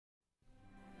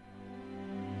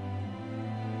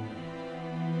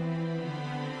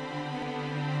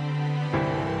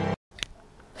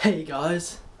Hey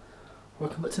guys,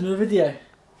 welcome back to another video.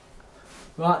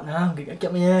 Right now I'm gonna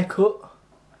get my hair cut,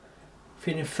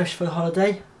 feeling fresh for the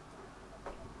holiday,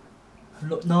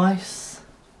 look nice.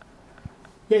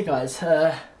 Yeah guys,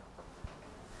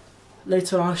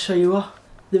 later on I'll show you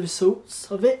the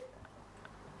results of it.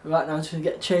 Right now I'm just gonna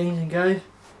get changed and go, and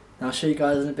I'll show you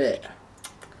guys in a bit.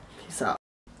 Peace out.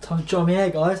 Time to dry my hair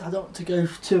guys. I don't want to go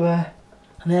to an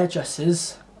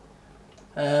hairdresser's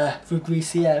for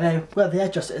greasy hair. Well, the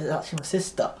hairdresser is actually my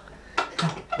sister.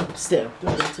 Still,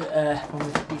 don't go to one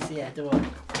with greasy hair, do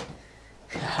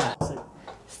I? So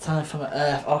it's time for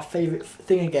our favourite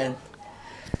thing again.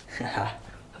 I'll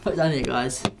put it down here,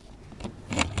 guys.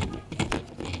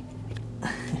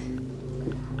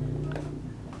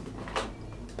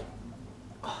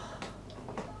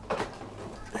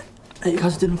 Hey, you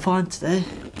guys are doing fine today.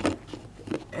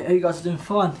 Hey, you guys are doing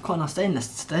fine. Quite a nice day in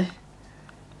this today.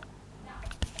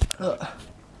 Look.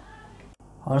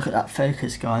 Oh, look at that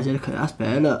focus, guys. Yeah, look at that. That's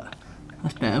better. Look,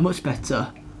 that's better. Much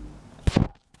better.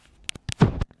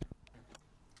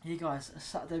 Hey guys,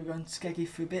 Saturday we're going to Skeggy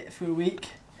for a week.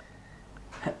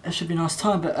 It should be a nice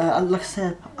time, but like I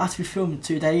said, I have to be filming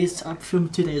 2 days. I'll be filming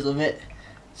 2 days of it,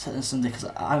 Saturday and Sunday, because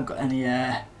I haven't got any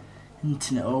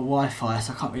internet or Wi-Fi,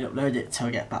 so I can't really upload it till I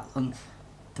get back on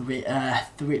the week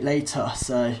later.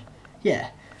 So yeah,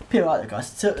 be alright though,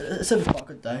 guys. It's quite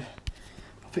good though.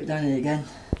 I'll put it down here again.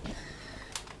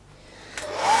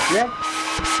 Yeah.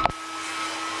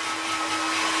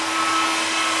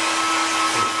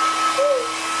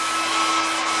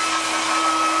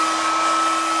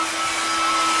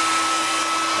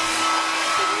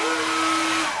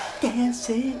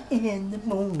 Dancing in the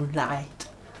moonlight.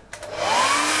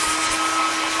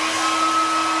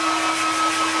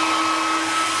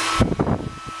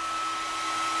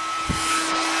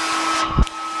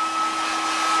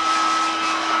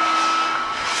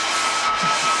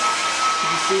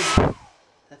 There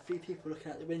are 3 people looking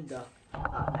out the window.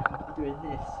 I'm doing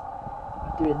this.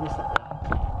 I'm doing this like that.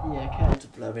 Yeah, curtains are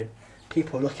blowing.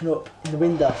 People looking up in the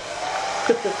window.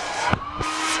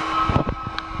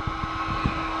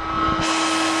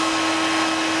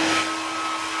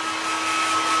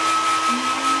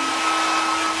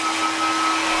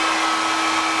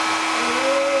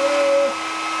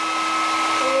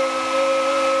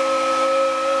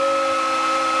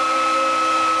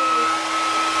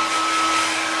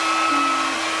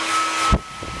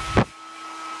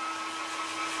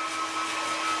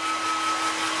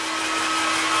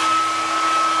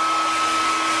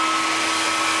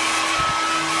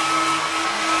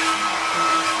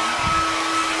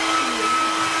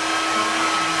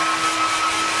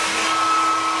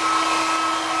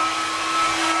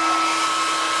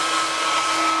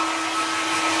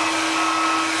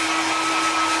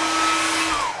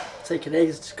 Taking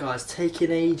ages, guys,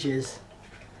 taking ages.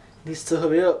 Needs to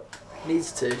hurry up.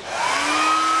 Needs to.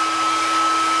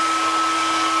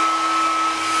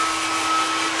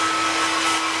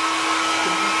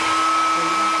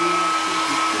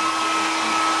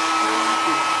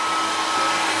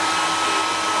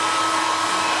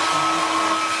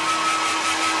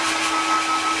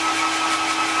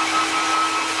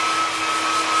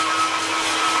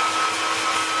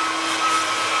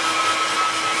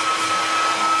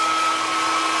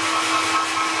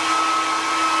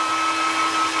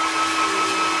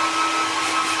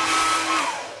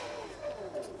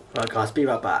 Right guys, be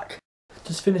right back.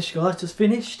 Just finished guys, just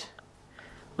finished.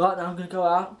 Right now I'm going to go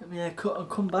out, get my hair cut and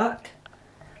come back.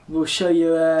 We'll show you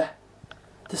the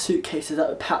suitcases that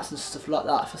were packed and stuff like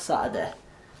that for Saturday.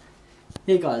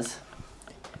 Yeah guys,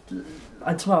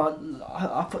 and tomorrow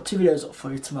I'll put 2 videos up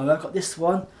for you tomorrow. I've got this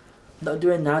one that I'm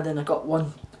doing now, then I've got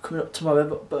one coming up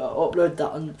tomorrow, but I'll upload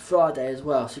that on Friday as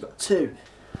well, so you've got 2.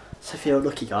 So feel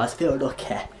lucky guys, feel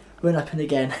lucky. Won't happen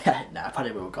again. Nah,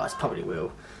 probably will guys, probably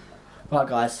will. Right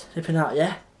guys, flipping out,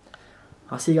 yeah?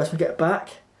 I'll see you guys when we get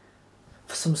back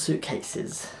for some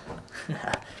suitcases. Give me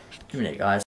a minute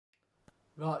guys.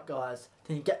 Right guys,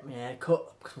 didn't get my hair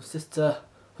cut because my sister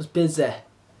was busy.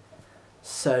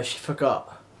 So she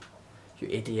forgot. You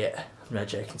idiot. I'm not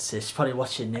joking sis, she's probably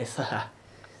watching this. Right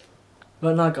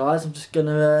now guys, I'm just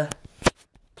gonna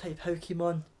play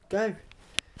Pokemon Go.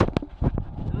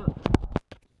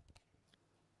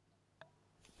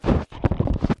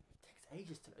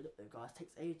 Ages to look though guys,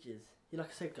 takes ages. Yeah, like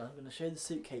I said guys, I'm going to show you the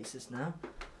suitcases now.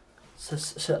 So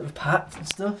that we've packed and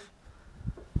stuff.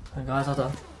 And guys, hold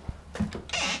on.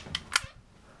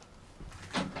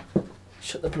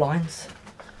 Shut the blinds.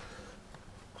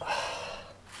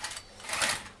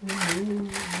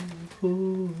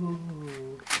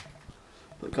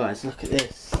 But guys, look at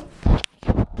this.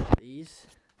 These.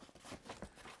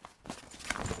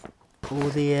 all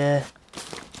the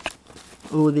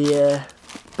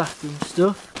bathroom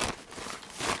stuff.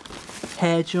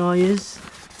 Hair dryers.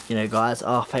 You know guys,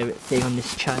 our favourite thing on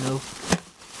this channel.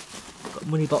 Got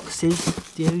money boxes,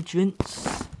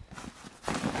 deodorants.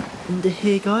 Under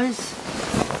here guys.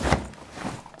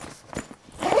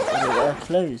 Their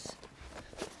clothes.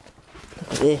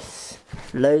 Look at this.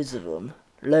 Loads of them.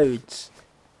 Loads.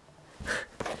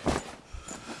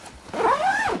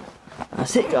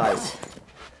 That's it guys.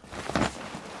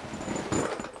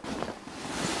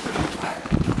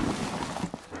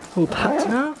 All packed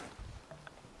now.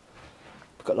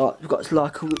 We've got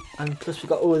like and plus we've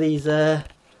got all these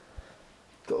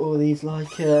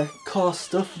like car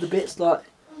stuff, the bits like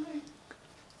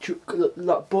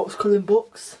books, colouring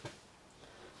books,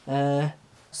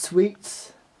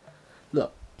 sweets.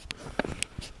 Look.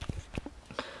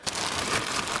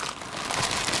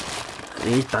 Look at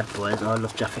these bad boys. Oh, I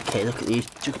love Jaffa cake. Look at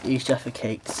these Jaffa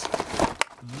cakes.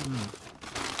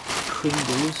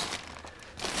 Pringles.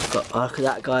 Oh, look at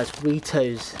that guys,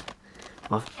 Ritos.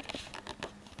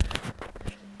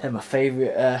 They're my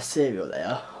favourite cereal they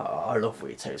are. Oh, I love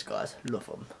Ritos guys, love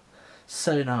them.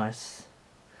 So nice.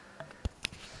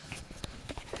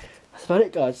 That's about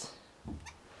it guys.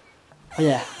 Oh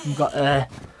yeah, we've got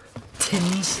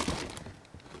tins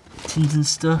and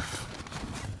stuff.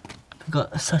 We've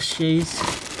got sachets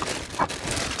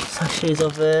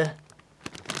of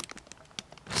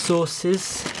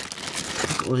sauces.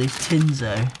 Look at all these tins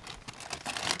though.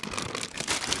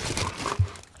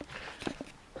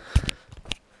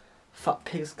 Fat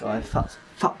pigs guys,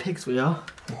 fat pigs we are.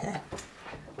 Yeah.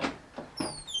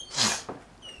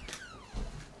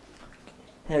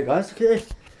 Here guys, look at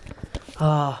this.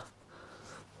 Ah,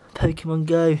 Pokemon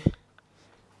Go.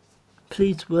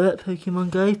 Please work,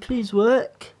 Pokemon Go, please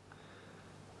work.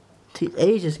 Takes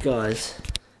ages guys.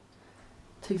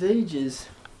 Takes ages.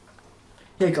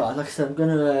 Yeah guys, like I said, I'm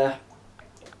gonna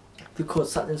record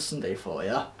Saturday and Sunday for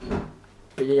you.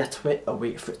 But you have to wait a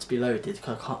week for it to be loaded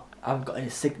because I haven't got any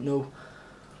signal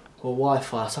or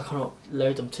Wi-Fi, so I can't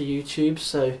load them to YouTube.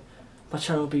 So my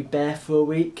channel will be bare for a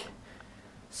week.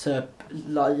 So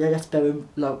like, yeah, you have to bear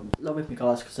with me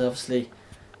guys, because obviously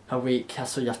a week,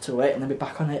 so you have to wait and then be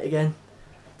back on it again.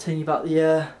 Telling you about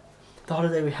the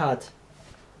holiday we had.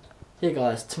 Yeah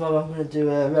guys, tomorrow I'm going to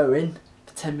do a rowing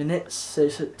for 10 minutes. So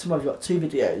tomorrow we've got 2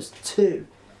 videos. 2!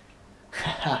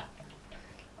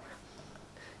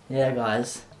 Yeah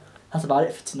guys, that's about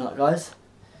it for tonight guys.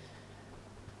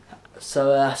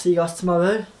 So see you guys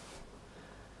tomorrow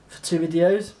for 2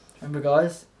 videos. Remember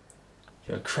guys,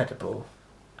 you're incredible.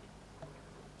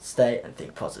 Stay and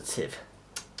think positive.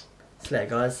 See you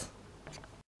later guys.